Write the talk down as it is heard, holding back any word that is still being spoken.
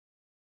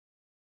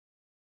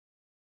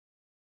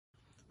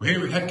We're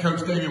here with head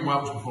coach Damian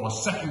before our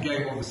second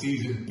game of the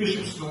season,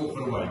 Bishop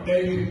Stortford away.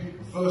 Damian,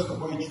 first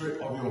away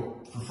trip of your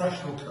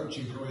professional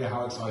coaching career,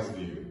 how excited are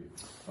you?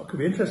 That could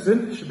be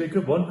interesting. It should be a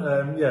good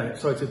one. Yeah,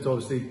 excited to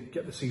obviously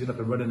get the season up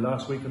and running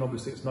last week, and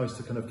obviously it's nice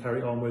to kind of carry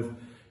it on with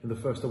in the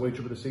first away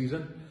trip of the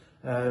season.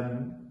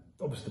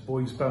 Obviously the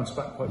boys bounced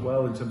back quite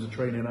well in terms of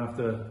training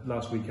after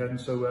last weekend,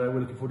 so we're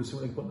looking forward to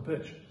seeing what they can put on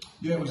the pitch.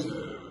 Yeah, it was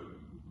a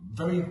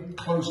very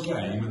close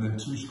game, and then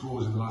 2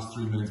 scores in the last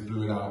 3 minutes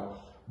blew it out.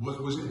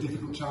 Was it a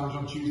difficult challenge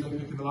on Tuesday,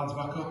 picking the lads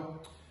back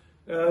up?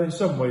 In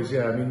some ways,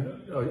 yeah. I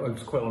mean, I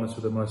was quite honest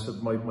with them. I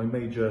said my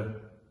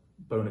major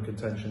bone of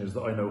contention is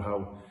that I know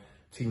how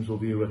teams will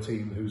view a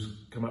team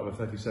who's come out of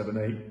a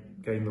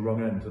 37-8 game the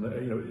wrong end, and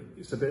you know,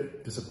 it's a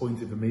bit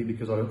disappointing for me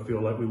because I don't feel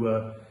like we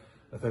were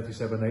a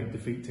 37-8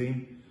 defeat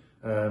team.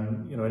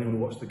 You know, anyone who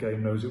watched the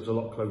game knows it was a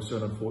lot closer,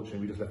 and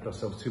unfortunately we just left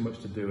ourselves too much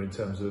to do in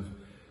terms of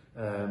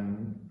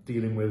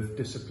dealing with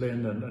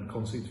discipline and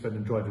constantly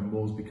defending driving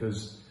balls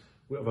because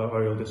of our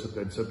aerial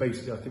discipline. So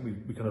basically I think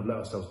we kind of let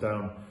ourselves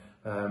down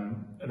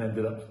and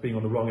ended up being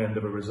on the wrong end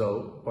of a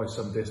result by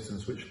some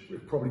distance, which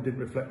probably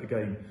didn't reflect the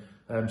game.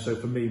 So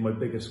for me, my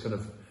biggest kind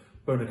of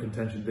bone of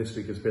contention this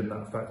week has been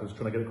that fact. I was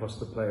trying to get across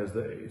to the players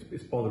that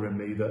it's bothering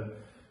me that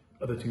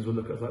other teams will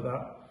look at us like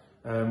that.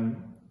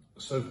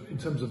 So in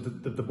terms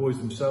of the boys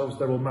themselves,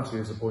 they're all massively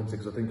disappointed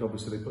because I think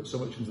obviously they put so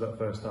much into that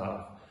first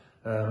half.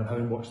 And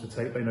having watched the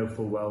tape, they know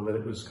full well that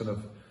it was kind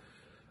of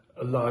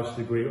a large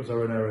degree, it was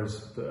our own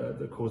errors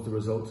that caused the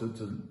result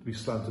to be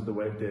slanted the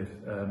way it did.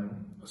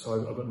 So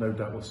I've got no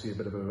doubt we'll see a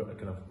bit of a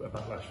kind of a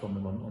backlash from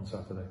them on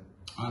Saturday.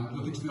 And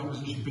looking to the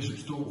opposition, Bishop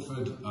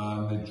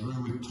Stortford, they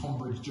drew with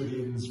Tonbridge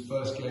Julian's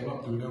first game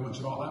up. Do we know much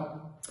about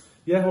that?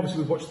 Yeah, obviously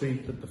we've watched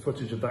the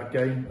footage of that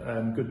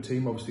game. Good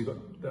team, obviously got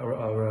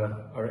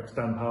our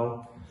ex-Dan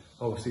Powell,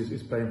 obviously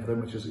is playing for them,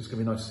 which is it's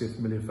going to be nice to see a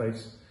familiar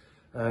face.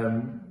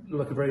 Look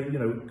like a very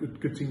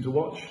good team to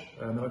watch.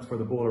 They like to throw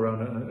the ball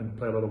around and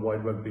play a lot of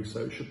wide rugby,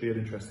 so it should be an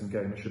interesting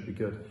game. It should be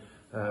good.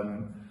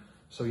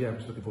 So yeah, I'm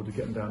just looking forward to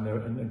getting down there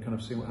and kind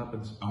of seeing what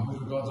happens. And with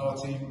regards to our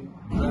team,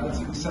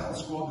 relatively settled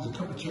squad. There's a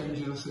couple of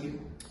changes I see.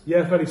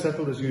 Yeah, fairly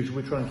settled as usual.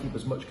 We try and keep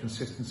as much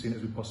consistency in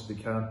as we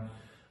possibly can.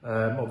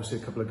 Obviously,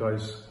 a couple of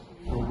guys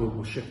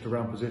will shift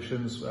around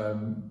positions.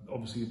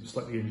 Obviously,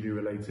 slightly injury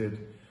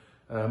related,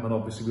 and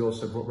obviously we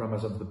also brought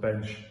Ramaz onto the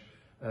bench.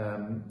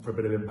 For a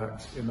bit of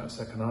impact in that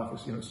second half.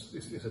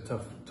 It's a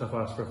tough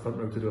ask for a front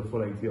row to do a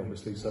full 80,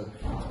 obviously, so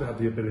to have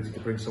the ability to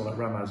bring someone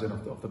like Ramaz in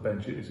off the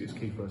bench is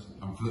key for us.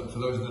 And for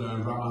those that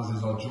know, Ramaz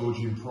is our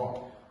Georgian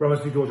prop. Ramaz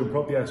is the Georgian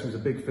prop, yes, he's a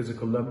big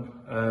physical lump,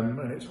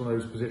 and it's one of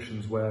those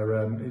positions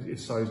where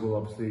his size will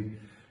obviously,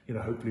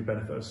 hopefully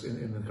benefit us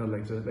in the kind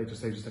of later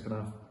stages of the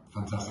second half.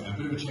 Fantastic. And a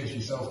bit of a change for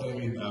yourself,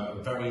 Damian. A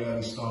very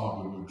early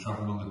start. We were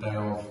travelling on the day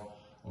of.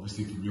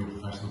 Obviously, from your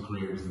professional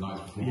career, it was the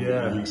night before.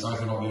 Yeah. Are you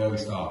excited about the early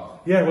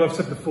start? Yeah, well, I've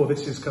said before,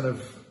 this is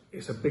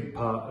it's a big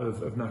part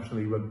of National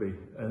League rugby,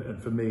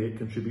 and for me, it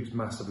contributes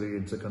massively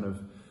into kind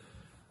of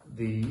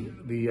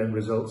the end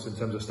results in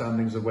terms of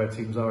standings of where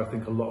teams are. I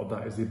think a lot of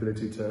that is the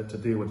ability to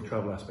deal with the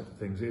travel aspect of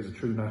things. It is a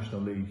true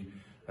National League,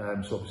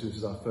 so obviously this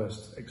is our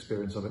first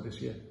experience of it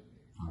this year.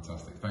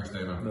 Fantastic. Thanks,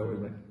 David. No worries,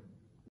 mate.